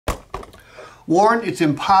Warren, it's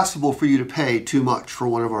impossible for you to pay too much for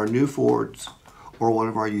one of our new Fords or one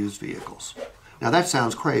of our used vehicles. Now that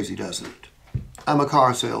sounds crazy, doesn't it? I'm a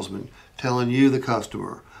car salesman telling you, the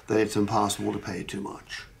customer, that it's impossible to pay too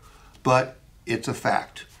much. But it's a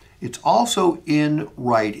fact. It's also in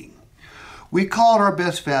writing. We call it our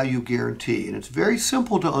best value guarantee, and it's very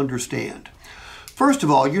simple to understand. First of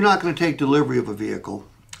all, you're not going to take delivery of a vehicle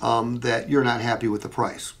that you're not happy with the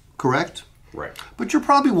price, correct? Right. But you're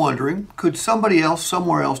probably wondering, could somebody else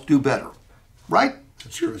somewhere else do better? Right?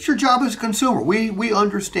 That's true. It's your job as a consumer. We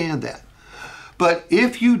understand that. But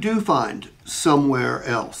if you do find somewhere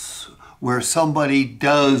else where somebody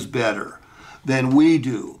does better than we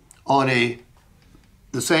do on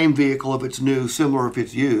the same vehicle, if it's new, similar if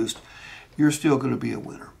it's used, you're still going to be a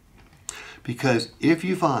winner. Because if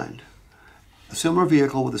you find a similar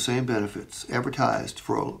vehicle with the same benefits advertised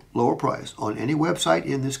for a lower price on any website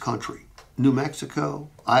in this country, New Mexico,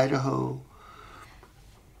 Idaho,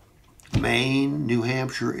 Maine, New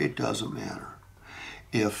Hampshire, it doesn't matter.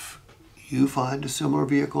 If you find a similar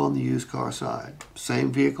vehicle on the used car side,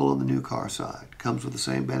 same vehicle on the new car side, comes with the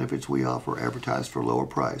same benefits we offer, advertised for a lower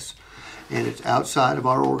price, and it's outside of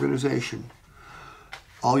our organization,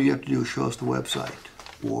 all you have to do is show us the website,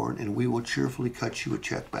 Warren, and we will cheerfully cut you a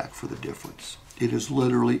check back for the difference. It is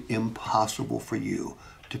literally impossible for you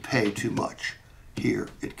to pay too much here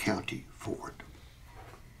at County Ford.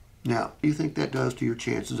 Now, what do you think that does to your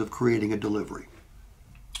chances of creating a delivery?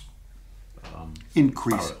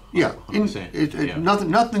 Increase. Yeah.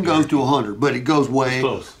 Nothing goes to 100, but it goes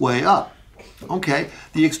way up. Okay.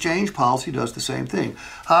 The exchange policy does the same thing.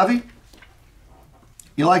 Javi,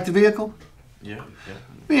 you like the vehicle? Yeah.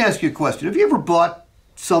 Let me ask you a question. Have you ever bought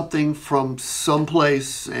something from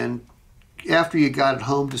someplace and after you got it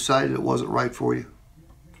home decided it wasn't right for you?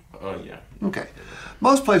 Oh, yeah. Okay.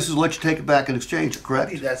 Most places let you take it back and exchange it, correct?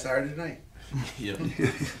 I need that Saturday night. Yep.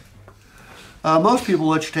 Most people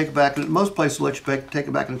let you take it back, and most places let you take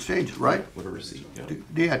it back and exchange it, right? With a receipt.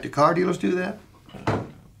 Yeah. Do car dealers do that? I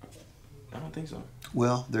don't think so.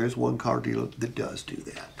 Well, there's one car dealer that does do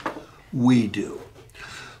that. We do.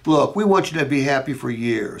 Look, we want you to be happy for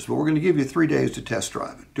years, but we're going to give you 3 days to test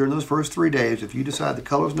drive it. During those first 3 days, if you decide the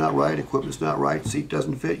color's not right, equipment's not right, seat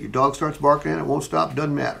doesn't fit, your dog starts barking at it, won't stop,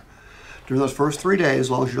 doesn't matter. During those first 3 days,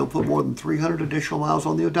 as long as you don't put more than 300 additional miles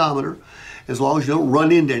on the odometer, as long as you don't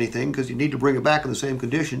run into anything because you need to bring it back in the same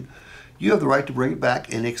condition, you have the right to bring it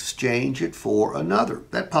back and exchange it for another.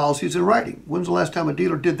 That policy is in writing. When's the last time a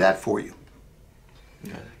dealer did that for you?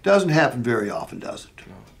 Yeah. Doesn't happen very often, does it?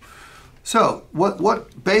 No. So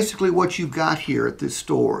basically what you've got here at this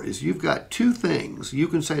store is you've got two things you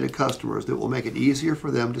can say to customers that will make it easier for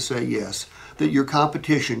them to say yes, that your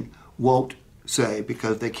competition won't say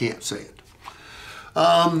because they can't say it.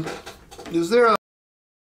 Is there a